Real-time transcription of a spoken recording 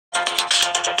Car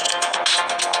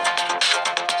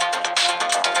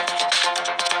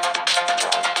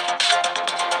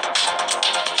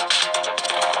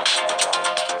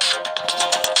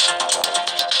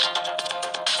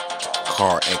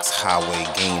X Highway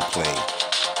gameplay.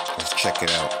 Let's check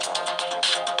it out.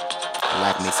 I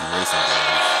like me some racing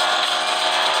games.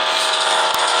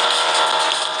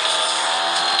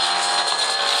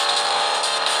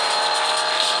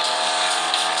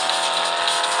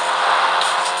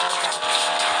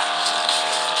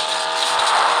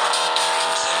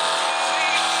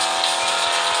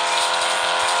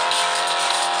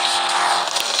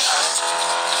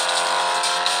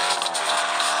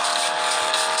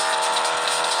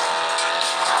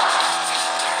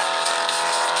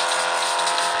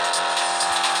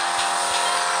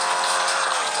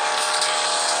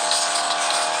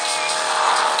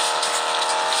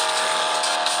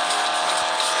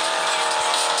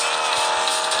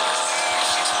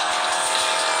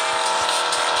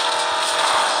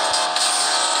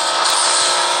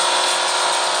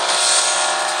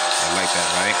 I like that,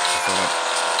 right? So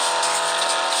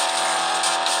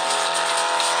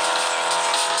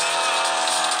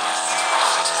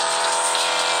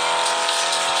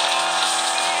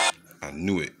I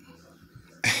knew it.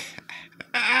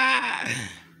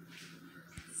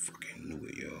 Fucking knew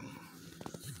it, yo.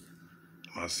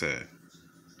 I said.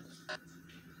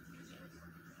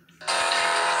 I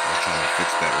was trying to fix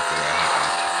that before that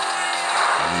happened.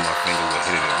 I knew my finger would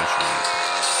hit it eventually.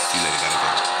 See you later, gotta go.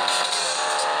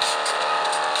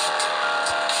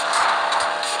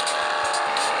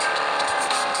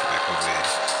 Back over there.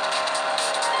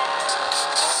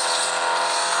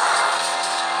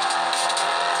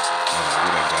 I don't know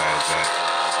where that guy is at.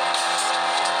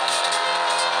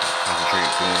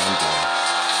 Concentrate doing what I'm doing.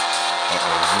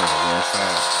 Uh-oh, he's on the wrong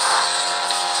side.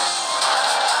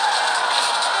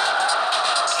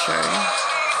 Okay.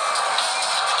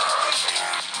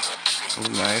 Oh,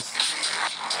 nice.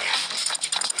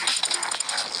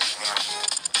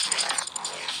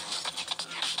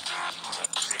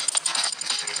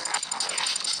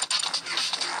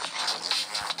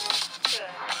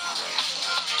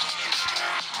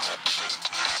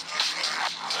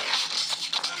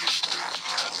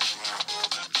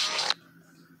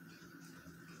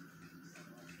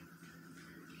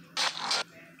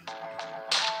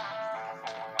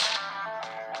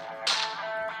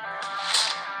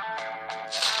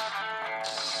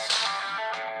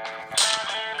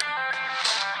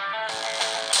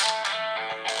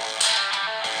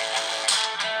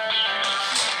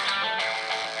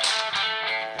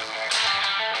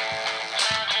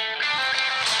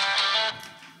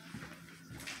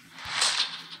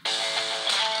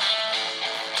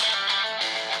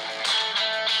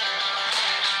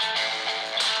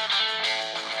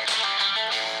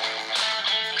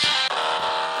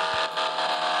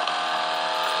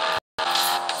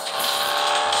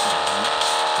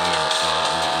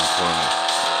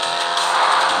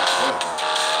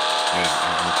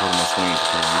 I'm recording my screen to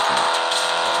put on YouTube.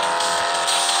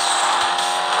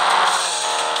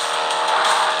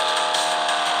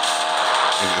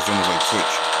 It's almost like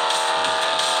Twitch.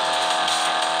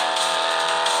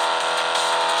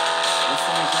 What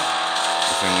phone is that?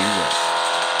 The same you got.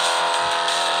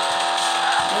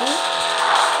 Really?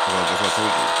 That's what I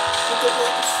told you. What the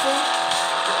heck is that?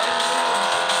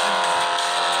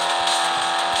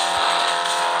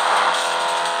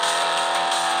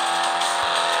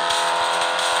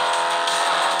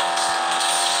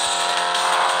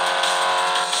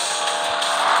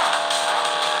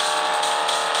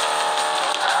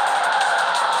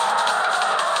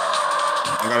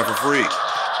 I got it for free.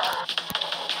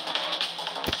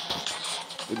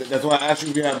 That's why I asked you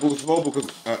if you had Boost Mobile, because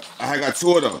I had got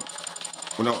two of them.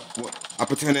 When I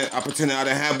pretended I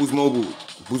didn't have Boost Mobile.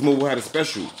 Boost Mobile had a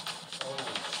special.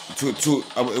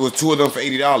 It was two of them for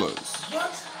 $80.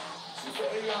 What? For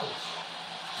 $80.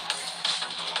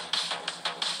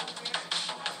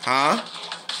 Huh?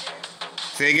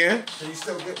 Say again? Can you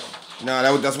still get one? Nah,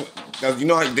 that's you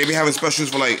know how they be having specials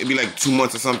for like it'd be like 2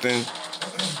 months or something. You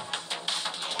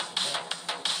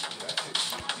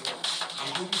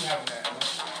do be having that, man.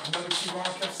 Remember T-Ron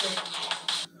kept saying,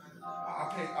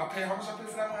 I'll pay, how much I pay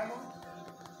for that one, Emma?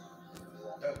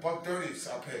 $130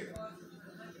 I'll pay.